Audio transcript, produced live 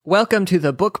Welcome to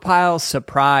the Book Pile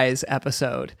Surprise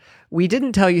episode. We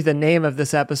didn't tell you the name of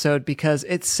this episode because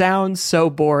it sounds so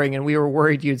boring and we were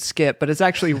worried you'd skip, but it's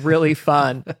actually really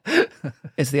fun.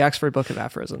 It's the Oxford Book of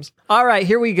Aphorisms. All right,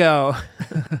 here we go.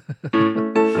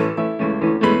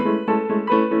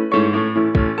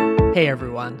 Hey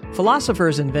everyone.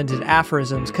 Philosophers invented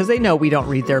aphorisms because they know we don't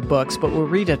read their books, but we'll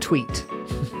read a tweet.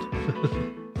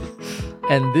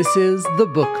 And this is The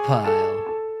Book Pile.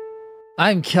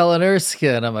 I'm Kellen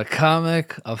Erskine. I'm a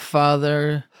comic, a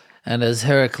father, and as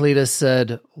Heraclitus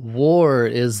said, war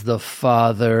is the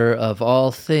father of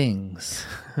all things.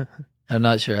 I'm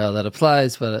not sure how that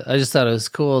applies, but I just thought it was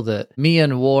cool that me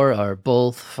and war are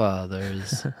both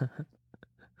fathers.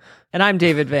 And I'm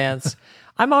David Vance.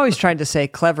 I'm always trying to say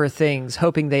clever things,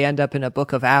 hoping they end up in a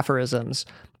book of aphorisms.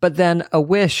 But then a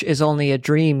wish is only a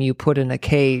dream you put in a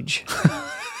cage.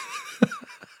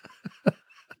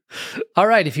 All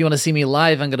right, if you want to see me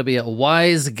live, I'm going to be at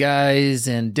Wise Guys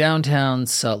in downtown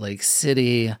Salt Lake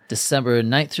City, December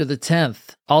 9th through the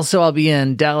 10th. Also, I'll be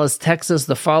in Dallas, Texas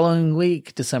the following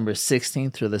week, December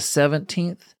 16th through the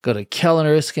 17th. Go to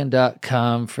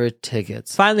kellenerskine.com for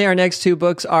tickets. Finally, our next two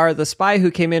books are The Spy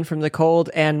Who Came In From the Cold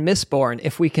and Mistborn,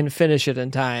 if we can finish it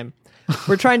in time.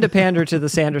 We're trying to pander to the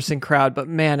Sanderson crowd, but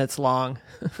man, it's long.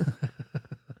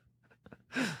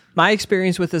 My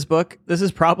experience with this book, this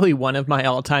is probably one of my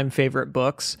all-time favorite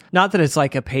books. Not that it's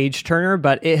like a page-turner,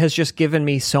 but it has just given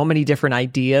me so many different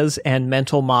ideas and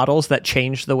mental models that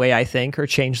changed the way I think or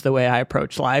changed the way I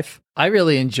approach life. I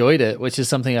really enjoyed it, which is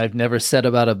something I've never said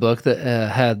about a book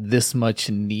that had this much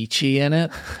Nietzsche in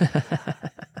it.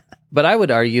 But I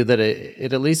would argue that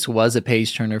it at least was a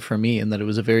page-turner for me and that it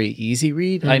was a very easy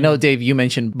read. Mm-hmm. I know, Dave, you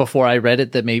mentioned before I read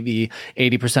it that maybe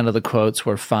 80% of the quotes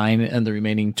were fine and the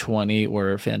remaining 20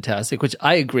 were fantastic, which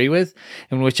I agree with,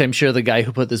 and which I'm sure the guy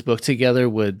who put this book together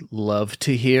would love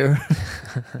to hear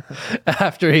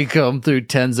after he combed through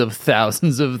tens of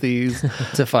thousands of these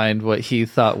to find what he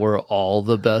thought were all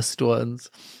the best ones.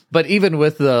 But even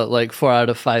with the 4 out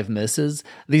of 5 misses,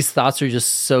 these thoughts are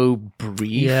just so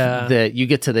brief that you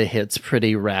get to the hits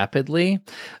pretty rapidly.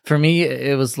 For me,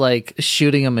 it was like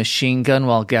shooting a machine gun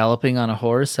while galloping on a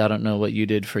horse. I don't know what you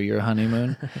did for your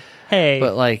honeymoon. Hey.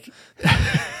 But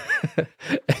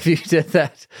if you did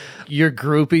that, your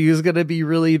groupie is going to be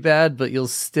really bad, but you'll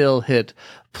still hit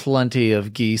plenty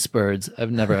of geese birds.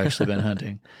 I've never actually been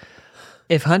hunting.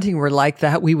 If hunting were like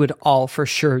that, we would all for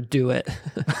sure do it.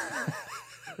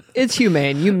 It's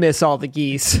humane. You miss all the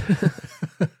geese.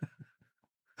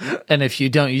 And if you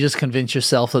don't, you just convince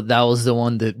yourself that that was the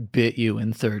one that bit you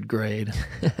in 3rd grade.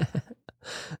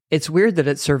 It's weird that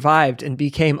it survived and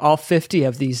became all 50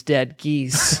 of these dead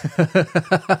geese.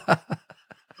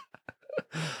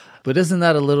 But isn't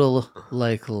that a little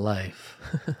like life?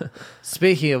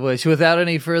 Speaking of which, without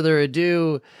any further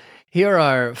ado, here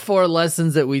are 4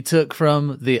 lessons that we took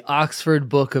from the Oxford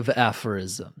Book of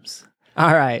Aphorisms.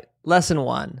 All right. Lesson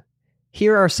 1.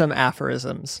 Here are some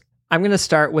aphorisms. I'm going to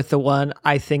start with the one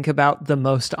I think about the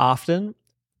most often.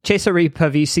 Cesare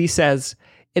Pavese says,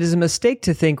 "It is a mistake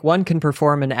to think one can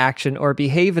perform an action or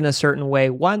behave in a certain way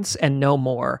once and no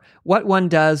more. What one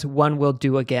does, one will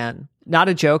do again." Not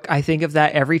a joke. I think of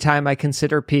that every time I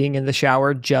consider peeing in the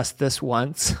shower just this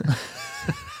once.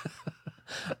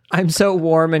 I'm so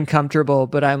warm and comfortable,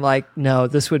 but I'm like, no,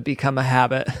 this would become a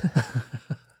habit.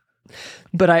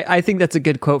 But I think that's a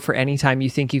good quote for any time you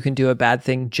think you can do a bad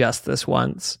thing just this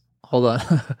once. Hold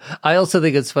on. I also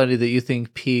think it's funny that you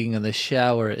think peeing in the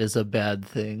shower is a bad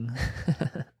thing.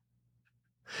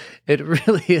 It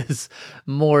really is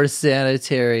more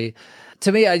sanitary.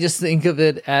 To me, I just think of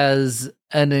it as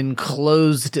an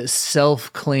enclosed,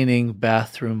 self-cleaning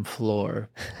bathroom floor.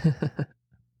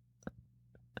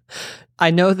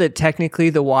 I know that technically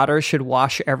the water should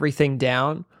wash everything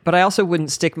down, but I also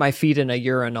wouldn't stick my feet in a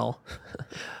urinal.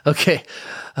 Okay,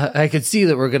 I can see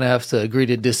that we're going to have to agree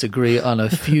to disagree on a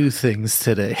few things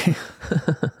today.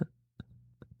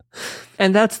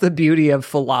 And that's the beauty of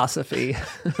philosophy.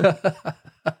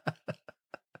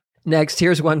 Next,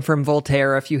 here's one from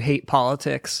Voltaire if you hate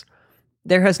politics.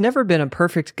 "There has never been a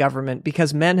perfect government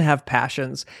because men have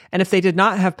passions, and if they did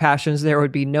not have passions, there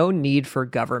would be no need for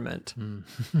government."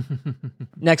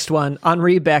 Next one,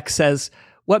 Henri Beck says,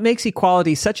 "What makes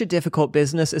equality such a difficult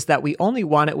business is that we only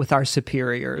want it with our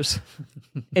superiors."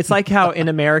 It's like how in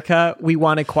America, we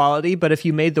want equality, but if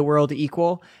you made the world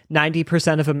equal,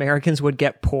 90% of Americans would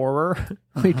get poorer.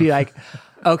 We'd be like,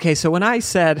 okay, so when I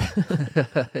said...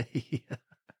 Yeah.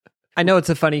 I know it's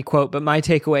a funny quote, but my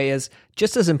takeaway is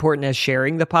just as important as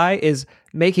sharing the pie is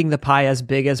making the pie as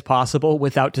big as possible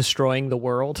without destroying the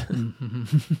world.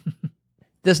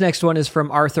 This next one is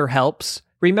from Arthur Helps.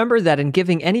 Remember that in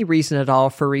giving any reason at all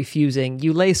for refusing,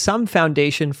 you lay some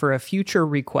foundation for a future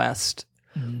request.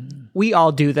 We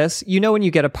all do this. You know when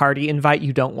you get a party invite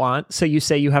you don't want, so you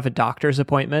say you have a doctor's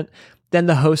appointment. Then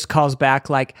the host calls back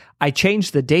like, I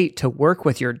changed the date to work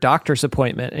with your doctor's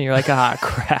appointment. And you're like,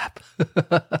 crap.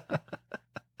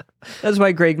 That's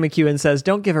why Greg McEwen says,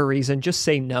 don't give a reason, just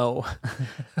say no.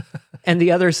 And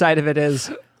the other side of it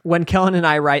is, when Kellen and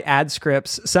I write ad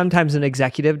scripts, sometimes an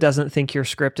executive doesn't think your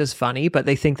script is funny, but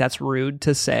they think that's rude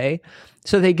to say.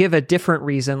 So they give a different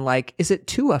reason, like, is it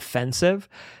too offensive?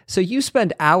 So you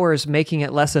spend hours making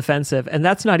it less offensive, and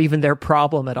that's not even their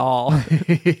problem at all.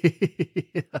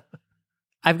 Yeah.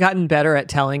 I've gotten better at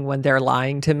telling when they're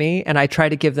lying to me, and I try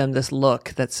to give them this look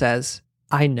that says,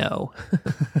 I know.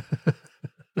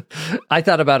 I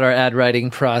thought about our ad writing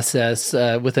process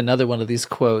with another one of these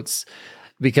quotes,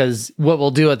 because what we'll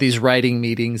do at these writing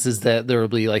meetings is that there will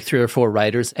be like 3 or 4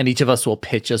 writers, and each of us will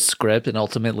pitch a script, and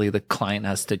ultimately the client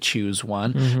has to choose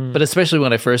one. Mm-hmm. But especially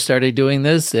when I first started doing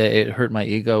this, it hurt my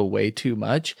ego way too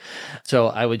much. So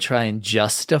I would try and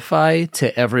justify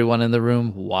to everyone in the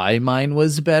room why mine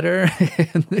was better.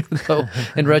 Though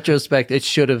in retrospect, it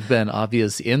should have been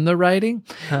obvious in the writing.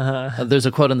 There's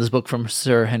a quote in this book from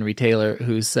Sir Henry Taylor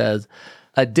who says,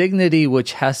 a dignity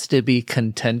which has to be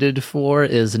contended for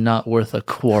is not worth a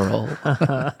quarrel.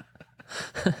 And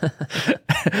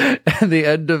the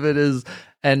end of it is,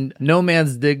 and no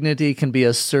man's dignity can be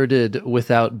asserted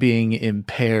without being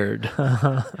impaired,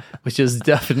 which is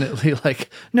definitely like,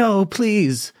 no,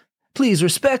 please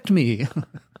respect me.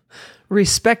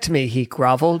 Respect me, he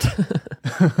groveled.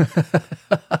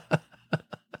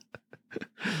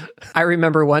 I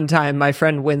remember one time my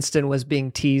friend Winston was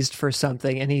being teased for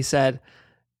something, and he said,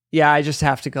 yeah, I just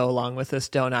have to go along with this,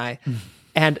 don't I?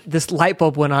 And this light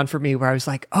bulb went on for me where I was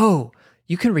like, oh,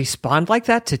 you can respond like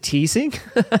that to teasing?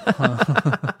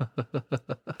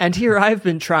 And here I've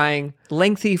been trying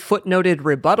lengthy footnoted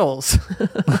rebuttals.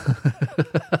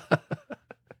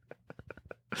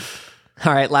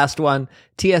 All right, last one.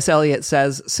 T.S. Eliot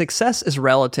says, success is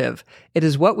relative. It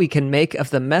is what we can make of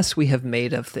the mess we have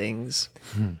made of things.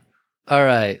 All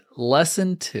right,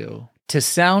 lesson 2. To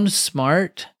sound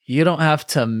smart, you don't have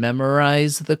to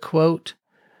memorize the quote,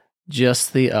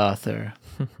 just the author.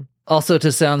 Also,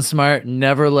 to sound smart,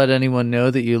 never let anyone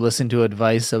know that you listen to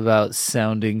advice about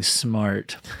sounding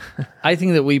smart. I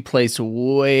think that we place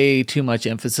way too much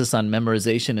emphasis on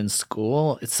memorization in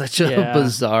school. It's such a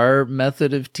bizarre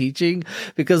method of teaching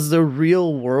because the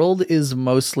real world is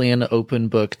mostly an open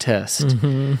book test.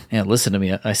 Mm-hmm. And listen to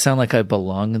me, I sound like I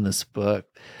belong in this book.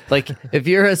 Like, if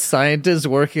you're a scientist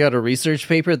working on a research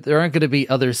paper, there aren't going to be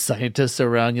other scientists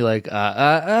around you like,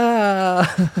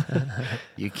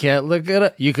 You can't look it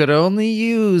up. You could only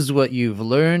use what you've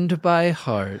learned by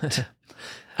heart.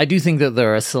 I do think that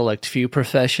there are a select few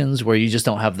professions where you just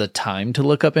don't have the time to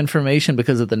look up information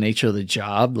because of the nature of the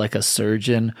job, like a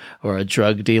surgeon or a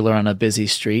drug dealer on a busy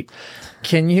street.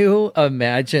 Can you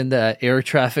imagine that air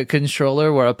traffic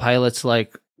controller where a pilot's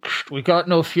like, we got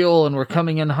no fuel and we're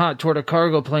coming in hot toward a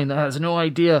cargo plane that has no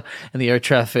idea. And the air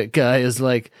traffic guy is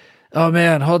like, oh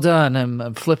man, hold on.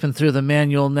 I'm flipping through the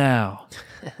manual now.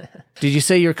 Did you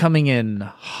say you're coming in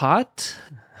hot?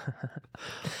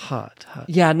 Hot.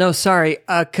 Yeah, no, sorry.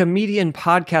 A comedian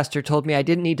podcaster told me I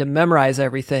didn't need to memorize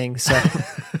everything. So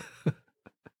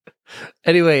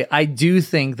anyway, I do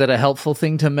think that a helpful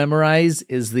thing to memorize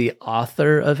is the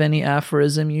author of any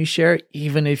aphorism you share,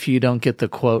 even if you don't get the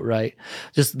quote right.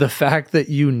 Just the fact that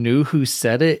you knew who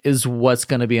said it is what's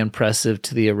going to be impressive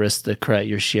to the aristocrat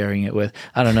you're sharing it with.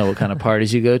 I don't know what kind of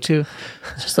parties you go to.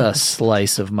 It's just a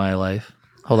slice of my life.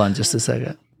 Hold on just a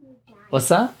second. What's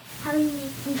that? How many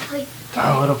we play?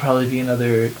 Oh, it'll probably be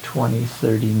another 20,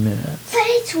 30 minutes. But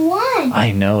it's 1.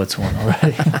 I know it's 1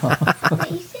 already.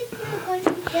 But you said you were going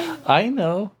to be done. I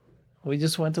know. We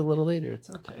just went a little later. It's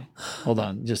okay. Hold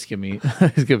on. Just give me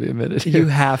a minute here. You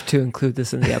have to include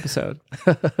this in the episode.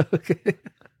 Okay.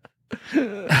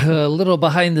 A little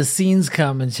behind the scenes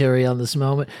commentary on this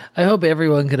moment. I hope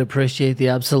everyone could appreciate the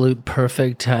absolute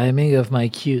perfect timing of my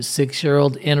cute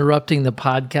 6-year-old interrupting the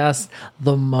podcast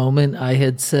the moment I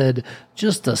had said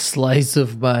just a slice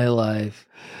of my life.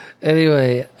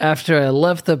 Anyway, after I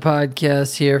left the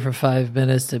podcast here for 5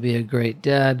 minutes to be a great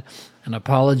dad and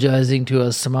apologizing to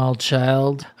a small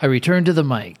child, I returned to the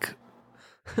mic.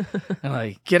 I'm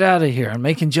like, get out of here. I'm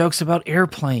making jokes about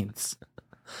airplanes.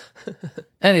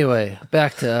 Anyway,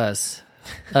 back to us.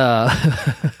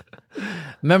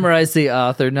 Memorize the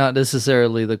author, not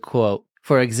necessarily the quote.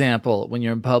 For example, when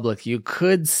you're in public, you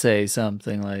could say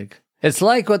something like, it's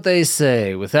like what they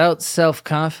say, without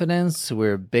self-confidence,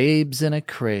 we're babes in a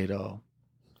cradle.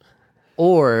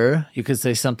 Or you could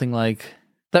say something like,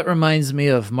 that reminds me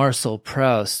of Marcel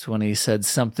Proust when he said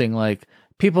something like,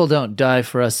 people don't die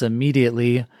for us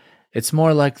immediately. It's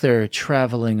more like they're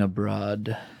traveling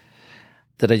abroad.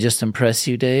 Did I just impress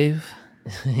you, Dave?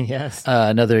 Yes.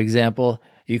 Another example,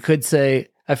 you could say,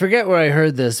 I forget where I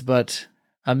heard this, but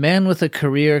a man with a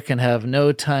career can have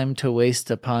no time to waste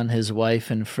upon his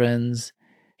wife and friends.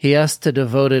 He has to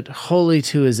devote it wholly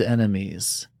to his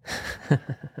enemies.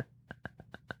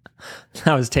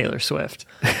 That was Taylor Swift.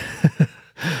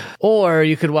 Or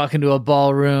you could walk into a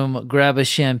ballroom, grab a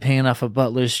champagne off a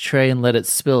butler's tray, and let it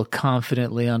spill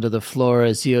confidently onto the floor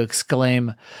as you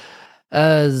exclaim,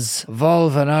 as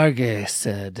Volvanarge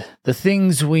said, the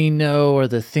things we know are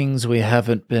the things we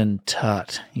haven't been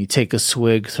taught. You take a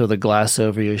swig, throw the glass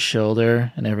over your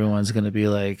shoulder, and everyone's going to be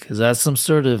like, is that some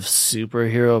sort of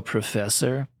superhero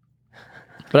professor?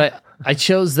 But I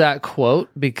chose that quote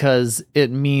because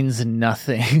it means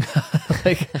nothing.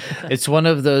 Like, it's one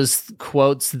of those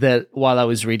quotes that while I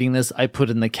was reading this, I put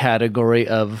in the category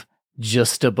of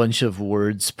just a bunch of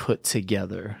words put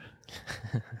together.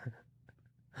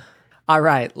 All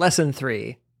right, lesson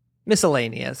 3,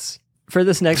 miscellaneous. For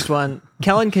this next one,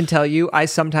 Kellen can tell you I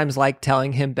sometimes like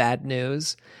telling him bad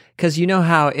news, because you know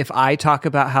how if I talk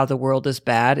about how the world is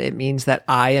bad, it means that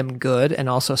I am good and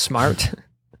also smart?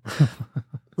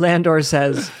 Landor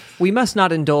says, we must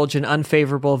not indulge in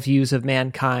unfavorable views of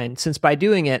mankind, since by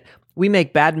doing it, we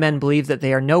make bad men believe that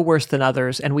they are no worse than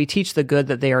others, and we teach the good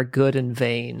that they are good in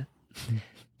vain.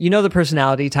 You know the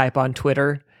personality type on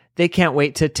Twitter? They can't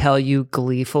wait to tell you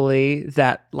gleefully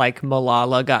that, like,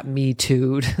 Malala got Me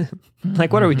Too'd.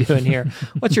 Like, what are we doing here?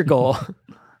 What's your goal?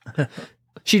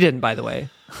 She didn't, by the way.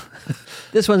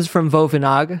 This one's from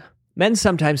Vovinag. Men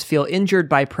sometimes feel injured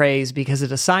by praise because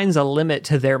it assigns a limit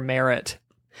to their merit.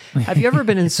 Have you ever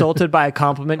been insulted by a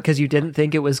compliment because you didn't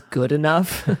think it was good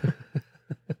enough?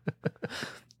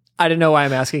 I don't know why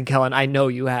I'm asking, Kellen. I know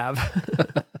you have.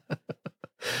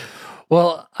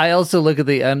 Well, I also look at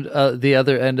the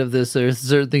other end of this. There's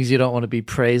certain things you don't want to be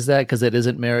praised at because it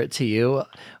isn't merit to you.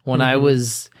 When I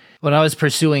was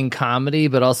pursuing comedy,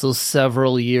 but also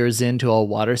several years into a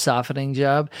water softening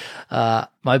job,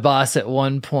 my boss at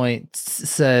one point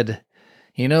said,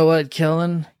 "You know what,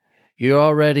 Kellen? You're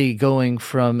already going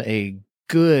from a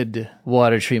good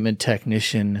water treatment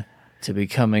technician to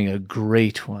becoming a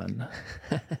great one."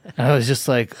 I was just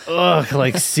like, ugh,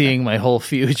 like seeing my whole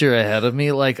future ahead of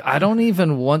me. Like, I don't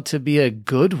even want to be a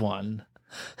good one.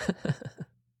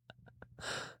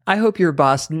 I hope your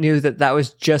boss knew that that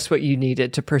was just what you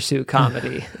needed to pursue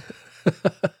comedy.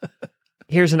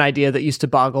 Here's an idea that used to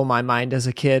boggle my mind as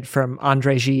a kid from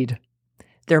André Gide.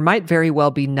 There might very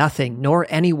well be nothing, nor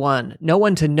anyone, no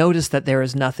one to notice that there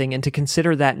is nothing and to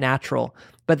consider that natural,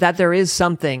 but that there is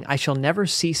something. I shall never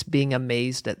cease being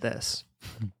amazed at this.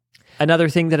 Another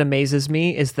thing that amazes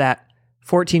me is that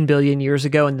 14 billion years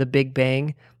ago in the Big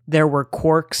Bang, there were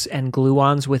quarks and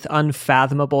gluons with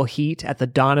unfathomable heat at the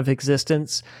dawn of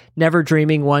existence, never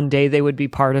dreaming one day they would be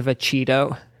part of a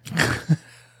Cheeto.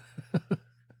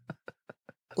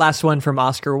 Last one from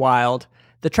Oscar Wilde.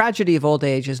 The tragedy of old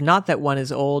age is not that one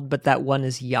is old, but that one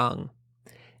is young.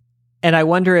 And I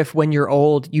wonder if when you're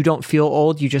old, you don't feel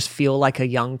old, you just feel like a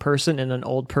young person in an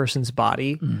old person's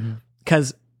body.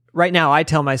 Because right now I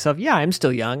tell myself, yeah, I'm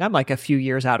still young. I'm like a few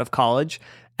years out of college.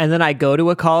 And then I go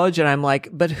to a college and I'm like,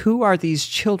 but who are these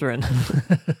children?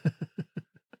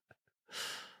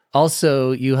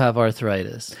 Also, you have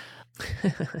arthritis.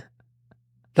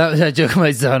 That joke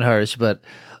might sound harsh, but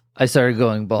I started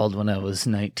going bald when I was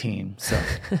 19. So,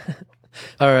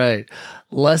 all right.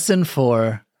 Lesson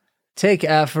 4. Take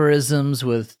aphorisms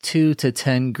with 2 to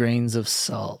 10 grains of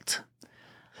salt.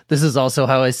 This is also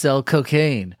how I sell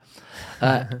cocaine.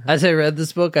 As I read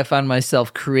this book, I found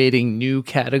myself creating new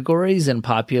categories and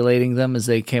populating them as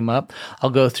they came up. I'll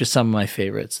go through some of my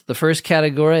favorites. The first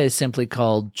category is simply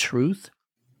called truth.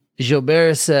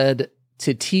 Joubert said,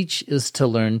 "To teach is to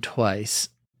learn twice."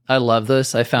 I love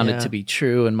this. I found it to be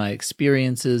true in my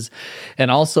experiences.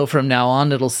 And also from now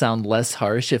on, it'll sound less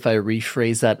harsh if I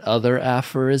rephrase that other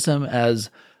aphorism as,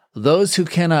 those who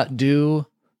cannot do,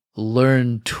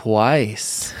 learn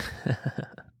twice.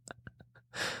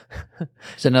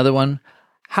 There's another one.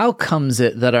 How comes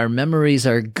it that our memories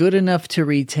are good enough to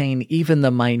retain even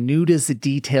the minutest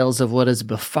details of what has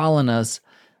befallen us,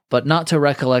 but not to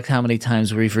recollect how many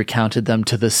times we've recounted them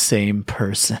to the same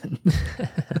person?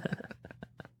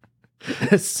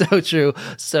 It's so true.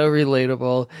 So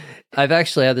relatable. I've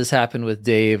actually had this happen with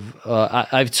Dave.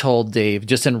 I've told Dave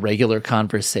just in regular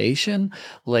conversation,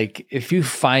 like if you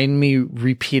find me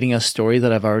repeating a story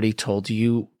that I've already told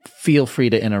you, feel free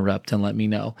to interrupt and let me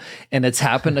know. And it's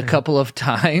happened a couple of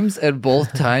times, and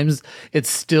both times it's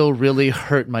still really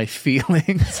hurt my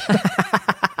feelings.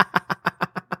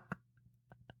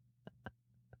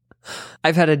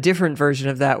 I've had a different version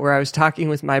of that where I was talking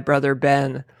with my brother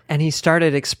Ben, and he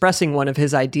started expressing one of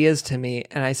his ideas to me.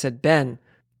 And I said, Ben,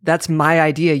 that's my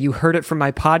idea. You heard it from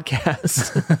my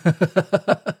podcast.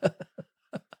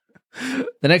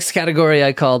 The next category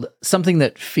I called something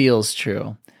that feels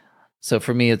true. So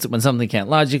for me, it's when something can't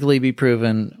logically be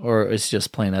proven or it's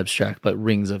just plain abstract, but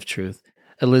rings of truth.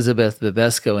 Elizabeth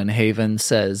Bibesco in Haven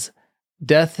says,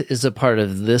 death is a part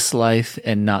of this life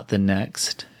and not the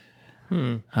next.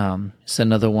 It's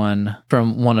another one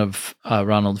from one of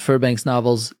Ronald Furbank's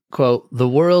novels. Quote, the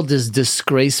world is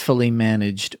disgracefully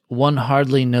managed. One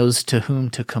hardly knows to whom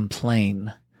to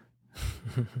complain.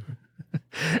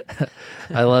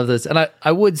 I love this. And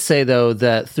I would say, though,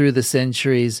 that through the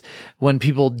centuries, when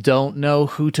people don't know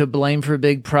who to blame for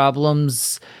big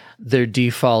problems, their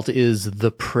default is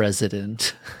the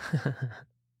president.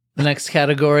 The next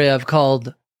category I've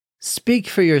called speak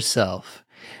for yourself.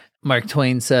 Mark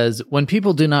Twain says, when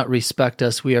people do not respect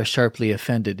us, we are sharply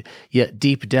offended. Yet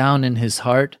deep down in his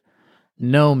heart,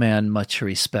 no man much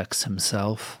respects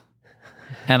himself.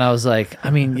 And I was like, I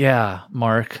mean, yeah,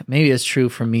 Mark, maybe it's true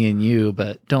for me and you,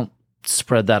 but don't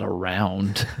spread that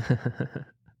around.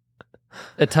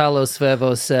 Italo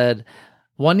Svevo said,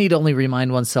 one need only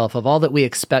remind oneself of all that we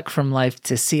expect from life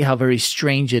to see how very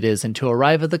strange it is and to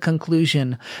arrive at the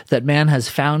conclusion that man has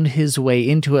found his way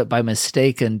into it by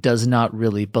mistake and does not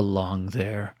really belong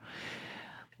there.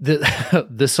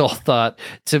 This whole thought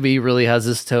to me really has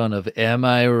this tone of, am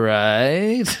I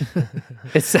right?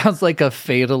 It sounds like a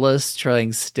fatalist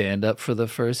trying stand-up for the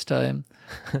first time.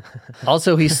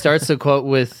 Also, he starts the quote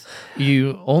with,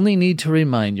 you only need to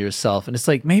remind yourself. And it's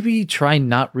like, maybe try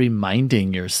not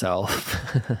reminding yourself.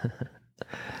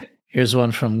 Here's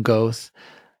one from Goethe.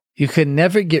 You can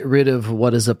never get rid of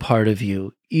what is a part of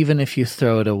you, even if you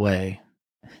throw it away.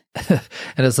 And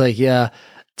it's like, yeah,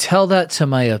 tell that to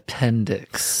my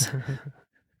appendix.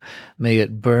 May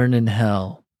it burn in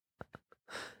hell.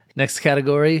 Next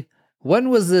category. When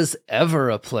was this ever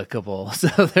applicable?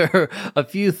 So there are a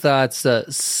few thoughts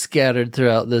scattered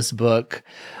throughout this book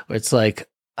where it's like,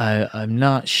 I'm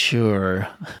not sure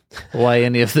why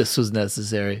any of this was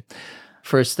necessary.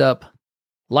 First up,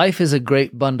 life is a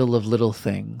great bundle of little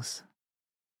things.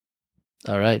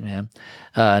 All right, man.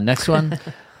 Next one.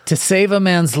 To save a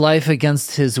man's life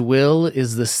against his will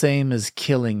is the same as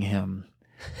killing him.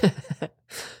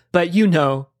 But you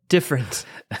know, different.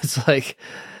 It's like,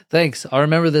 thanks. I'll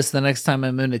remember this the next time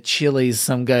I'm in a Chili's.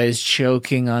 Some guy is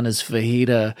choking on his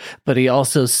fajita, but he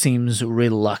also seems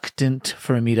reluctant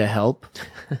for me to help.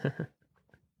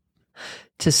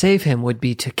 To save him would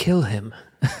be to kill him.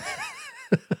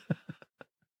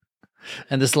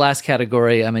 And this last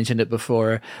category, I mentioned it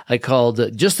before, I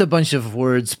called just a bunch of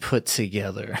words put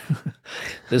together.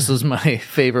 This was my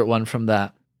favorite one from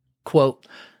that. Quote,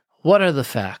 what are the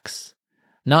facts?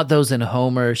 Not those in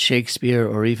Homer, Shakespeare,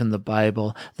 or even the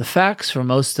Bible. The facts for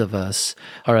most of us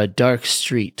are a dark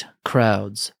street,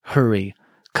 crowds, hurry,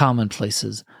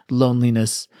 commonplaces,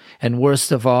 loneliness, and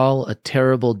worst of all, a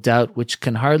terrible doubt which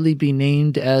can hardly be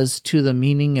named as to the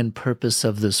meaning and purpose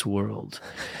of this world.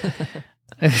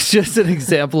 It's just an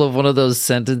example of one of those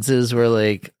sentences where,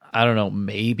 like, I don't know,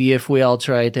 maybe if we all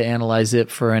tried to analyze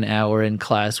it for an hour in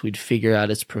class, we'd figure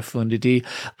out its profundity,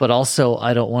 but also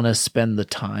I don't want to spend the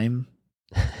time.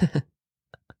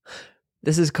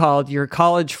 This is called Your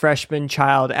College Freshman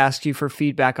Child Asked You for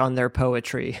Feedback on Their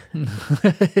Poetry.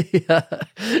 Yeah,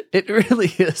 it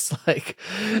really is like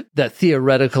that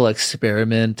theoretical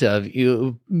experiment of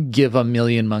you give a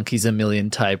million monkeys a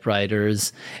million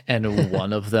typewriters and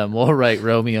one of them will write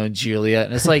Romeo and Juliet.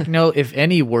 And it's like, no, if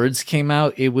any words came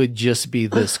out, it would just be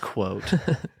this quote.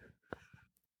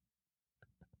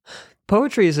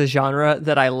 Poetry is a genre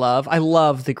that I love. I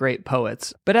love the great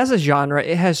poets. But as a genre,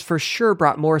 it has for sure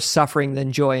brought more suffering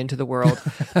than joy into the world,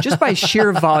 just by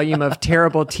sheer volume of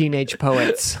terrible teenage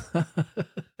poets.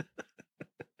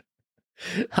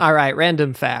 All right,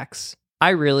 random facts. I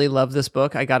really love this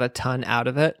book. I got a ton out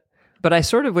of it. But I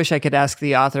sort of wish I could ask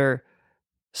the author,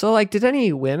 so, like, did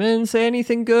any women say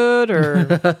anything good?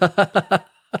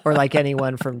 Or like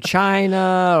anyone from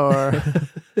China? Or...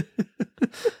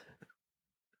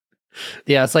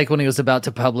 Yeah, it's like when he was about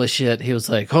to publish it, he was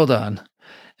like, hold on.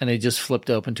 And he just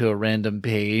flipped open to a random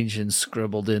page and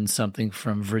scribbled in something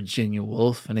from Virginia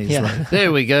Woolf. And he's like,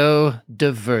 there we go,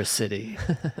 diversity.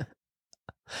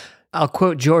 I'll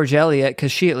quote George Eliot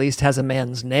because she at least has a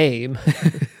man's name.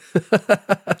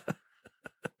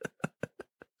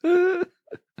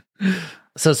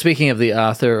 So speaking of the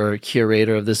author or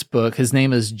curator of this book, his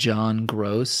name is John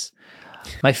Gross.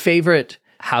 My favorite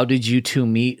How Did You Two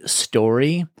Meet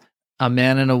story, a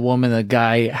man and a woman, a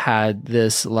guy had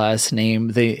this last name.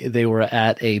 They were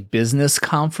at a business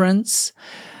conference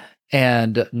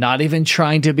and not even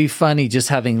trying to be funny, just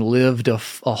having lived a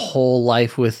whole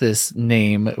life with this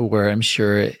name where I'm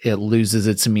sure it loses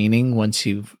its meaning once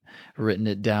you've written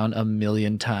it down a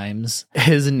million times.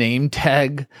 His name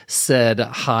tag said,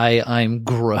 "Hi, I'm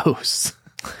Gross."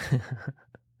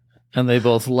 And they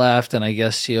both laughed, and I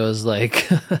guess she was like,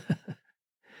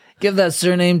 give that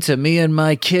surname to me and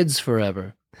my kids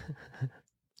forever.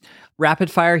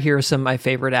 Rapid fire, here are some of my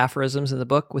favorite aphorisms in the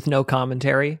book with no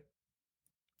commentary.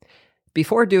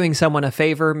 Before doing someone a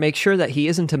favor, make sure that he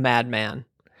isn't a madman.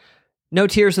 No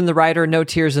tears in the writer, no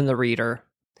tears in the reader.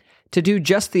 To do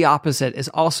just the opposite is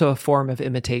also a form of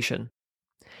imitation.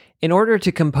 In order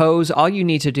to compose, all you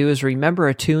need to do is remember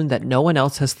a tune that no one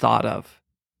else has thought of.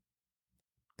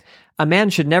 A man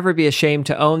should never be ashamed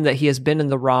to own that he has been in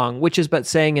the wrong, which is but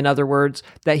saying, in other words,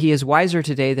 that he is wiser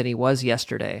today than he was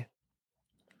yesterday.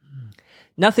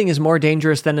 Nothing is more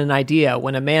dangerous than an idea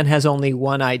when a man has only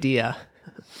one idea.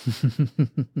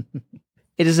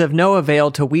 It is of no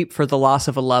avail to weep for the loss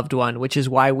of a loved one, which is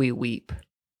why we weep.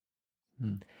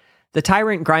 The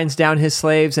tyrant grinds down his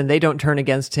slaves, and they don't turn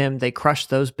against him. They crush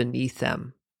those beneath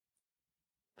them.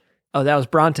 Oh, that was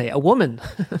Bronte, a woman.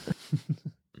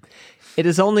 It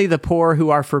is only the poor who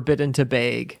are forbidden to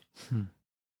beg.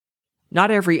 Not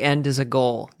every end is a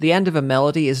goal. The end of a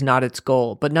melody is not its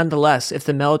goal, but nonetheless, if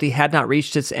the melody had not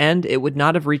reached its end, it would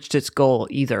not have reached its goal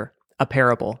either, a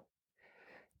parable.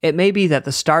 It may be that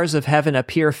the stars of heaven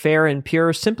appear fair and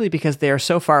pure simply because they are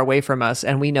so far away from us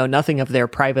and we know nothing of their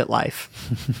private life.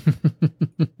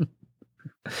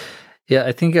 Yeah,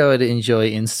 I think I would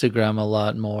enjoy Instagram a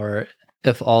lot more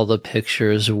if all the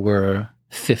pictures were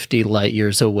 50 light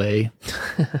years away.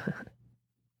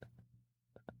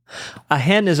 A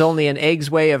hen is only an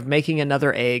egg's way of making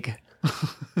another egg.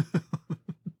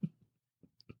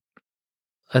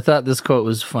 I thought this quote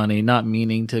was funny, not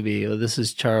meaning to be. This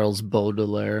is Charles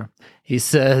Baudelaire. He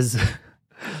says,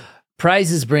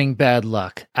 prizes bring bad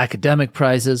luck. Academic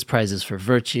prizes, prizes for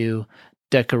virtue,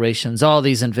 decorations, all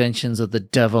these inventions of the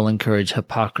devil encourage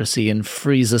hypocrisy and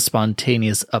freeze a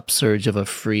spontaneous upsurge of a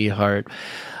free heart.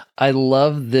 I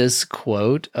love this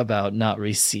quote about not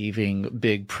receiving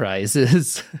big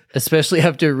prizes, especially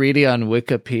after reading on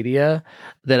Wikipedia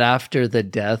that after the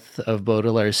death of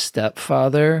Baudelaire's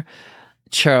stepfather,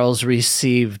 Charles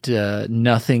received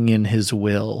nothing in his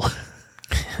will.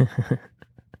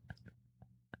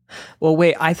 Well,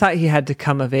 wait, I thought he had to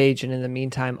come of age, and in the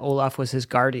meantime, Olaf was his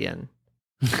guardian.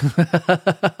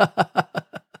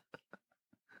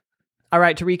 All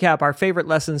right, to recap, our favorite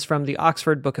lessons from the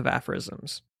Oxford Book of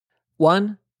Aphorisms.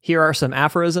 1, here are some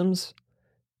aphorisms.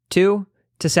 2,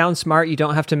 to sound smart, you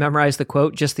don't have to memorize the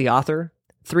quote, just the author.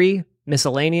 3,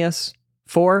 miscellaneous.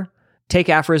 4, take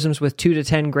aphorisms with 2 to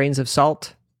 10 grains of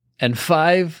salt. And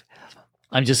 5,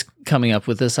 I'm just coming up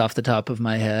with this off the top of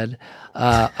my head.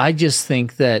 I just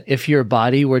think that if your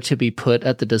body were to be put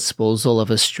at the disposal of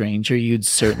a stranger, you'd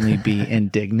certainly be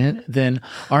indignant. Then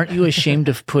aren't you ashamed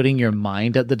of putting your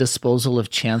mind at the disposal of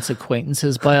chance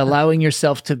acquaintances by allowing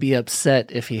yourself to be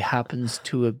upset if he happens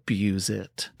to abuse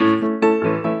it?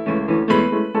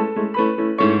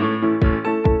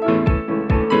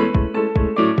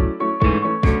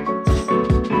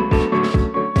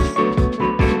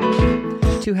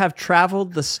 To have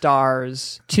traveled the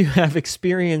stars, to have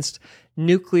experienced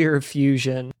nuclear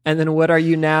fusion, and then what are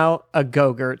you now? A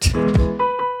Go-Gurt.